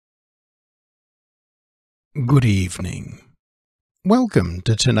Good evening. Welcome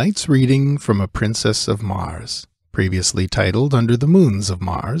to tonight's reading from A Princess of Mars, previously titled Under the Moons of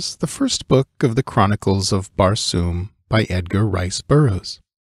Mars, the first book of the Chronicles of Barsoom by Edgar Rice Burroughs.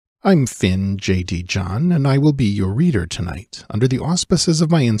 I'm Finn J.D. John, and I will be your reader tonight, under the auspices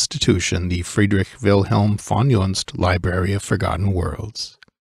of my institution, the Friedrich Wilhelm von Jonst Library of Forgotten Worlds.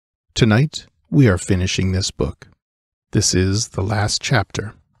 Tonight, we are finishing this book. This is the last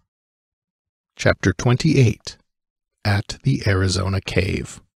chapter. Chapter 28, At the Arizona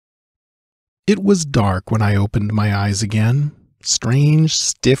Cave. It was dark when I opened my eyes again. Strange,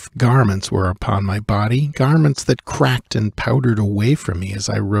 stiff garments were upon my body, garments that cracked and powdered away from me as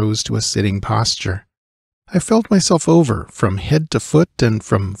I rose to a sitting posture. I felt myself over, from head to foot and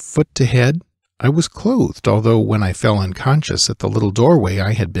from foot to head. I was clothed, although when I fell unconscious at the little doorway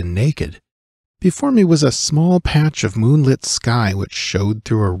I had been naked. Before me was a small patch of moonlit sky which showed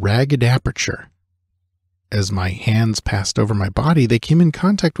through a ragged aperture. As my hands passed over my body, they came in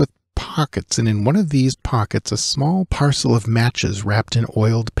contact with pockets, and in one of these pockets a small parcel of matches wrapped in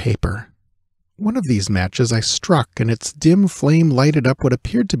oiled paper. One of these matches I struck, and its dim flame lighted up what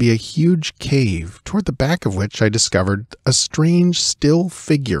appeared to be a huge cave, toward the back of which I discovered a strange, still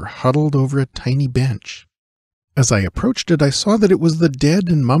figure huddled over a tiny bench. As I approached it, I saw that it was the dead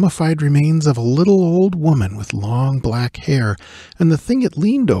and mummified remains of a little old woman with long black hair, and the thing it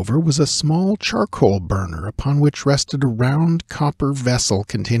leaned over was a small charcoal burner upon which rested a round copper vessel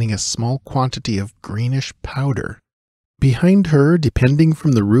containing a small quantity of greenish powder. Behind her, depending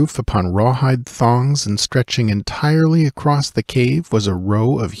from the roof upon rawhide thongs and stretching entirely across the cave, was a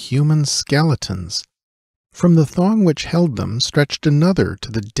row of human skeletons. From the thong which held them stretched another to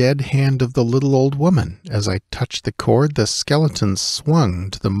the dead hand of the little old woman. As I touched the cord, the skeletons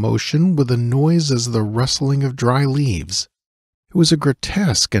swung to the motion with a noise as the rustling of dry leaves. It was a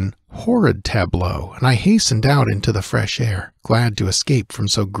grotesque and horrid tableau, and I hastened out into the fresh air, glad to escape from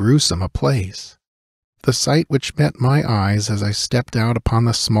so gruesome a place. The sight which met my eyes as I stepped out upon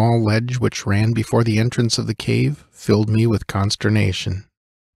the small ledge which ran before the entrance of the cave filled me with consternation.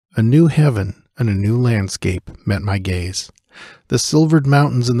 A new heaven and a new landscape met my gaze. The silvered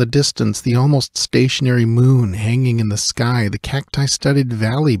mountains in the distance, the almost stationary moon hanging in the sky, the cacti-studded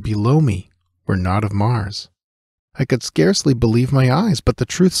valley below me, were not of Mars. I could scarcely believe my eyes, but the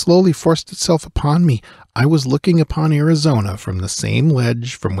truth slowly forced itself upon me. I was looking upon Arizona from the same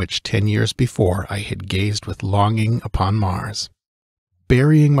ledge from which 10 years before I had gazed with longing upon Mars.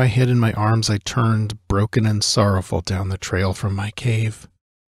 Burying my head in my arms, I turned, broken and sorrowful, down the trail from my cave.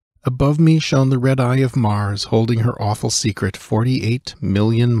 Above me shone the red eye of Mars, holding her awful secret 48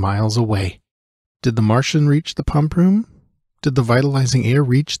 million miles away. Did the Martian reach the pump room? Did the vitalizing air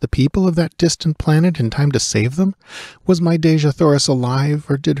reach the people of that distant planet in time to save them? Was my Dejah Thoris alive,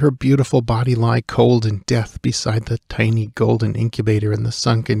 or did her beautiful body lie cold in death beside the tiny golden incubator in the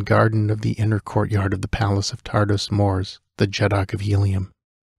sunken garden of the inner courtyard of the palace of Tardos Mors, the Jeddak of Helium?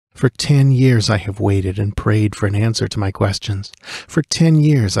 For 10 years I have waited and prayed for an answer to my questions. For 10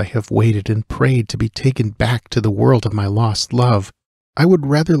 years I have waited and prayed to be taken back to the world of my lost love. I would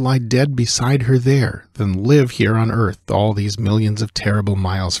rather lie dead beside her there than live here on Earth all these millions of terrible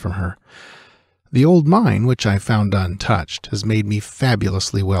miles from her. The old mine, which I found untouched, has made me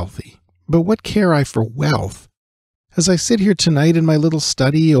fabulously wealthy. But what care I for wealth? As I sit here tonight in my little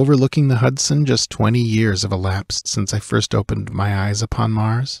study overlooking the Hudson, just 20 years have elapsed since I first opened my eyes upon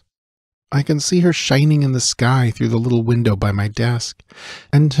Mars. I can see her shining in the sky through the little window by my desk,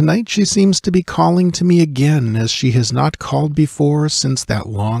 and tonight she seems to be calling to me again as she has not called before since that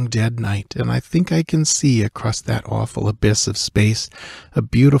long dead night, and I think I can see across that awful abyss of space a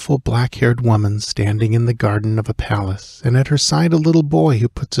beautiful black-haired woman standing in the garden of a palace, and at her side a little boy who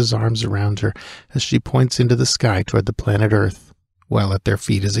puts his arms around her as she points into the sky toward the planet Earth, while at their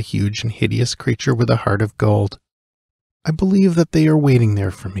feet is a huge and hideous creature with a heart of gold. I believe that they are waiting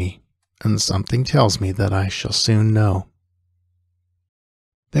there for me, and something tells me that I shall soon know.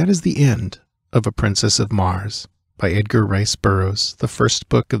 That is the end of A Princess of Mars by Edgar Rice Burroughs, the first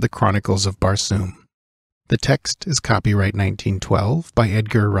book of the Chronicles of Barsoom. The text is copyright 1912 by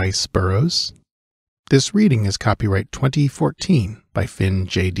Edgar Rice Burroughs. This reading is copyright 2014 by Finn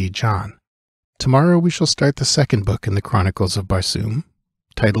J.D. John. Tomorrow we shall start the second book in the Chronicles of Barsoom,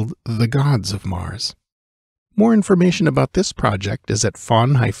 titled The Gods of Mars. More information about this project is at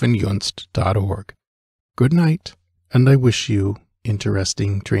von-jonst.org. Good night, and I wish you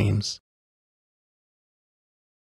interesting dreams.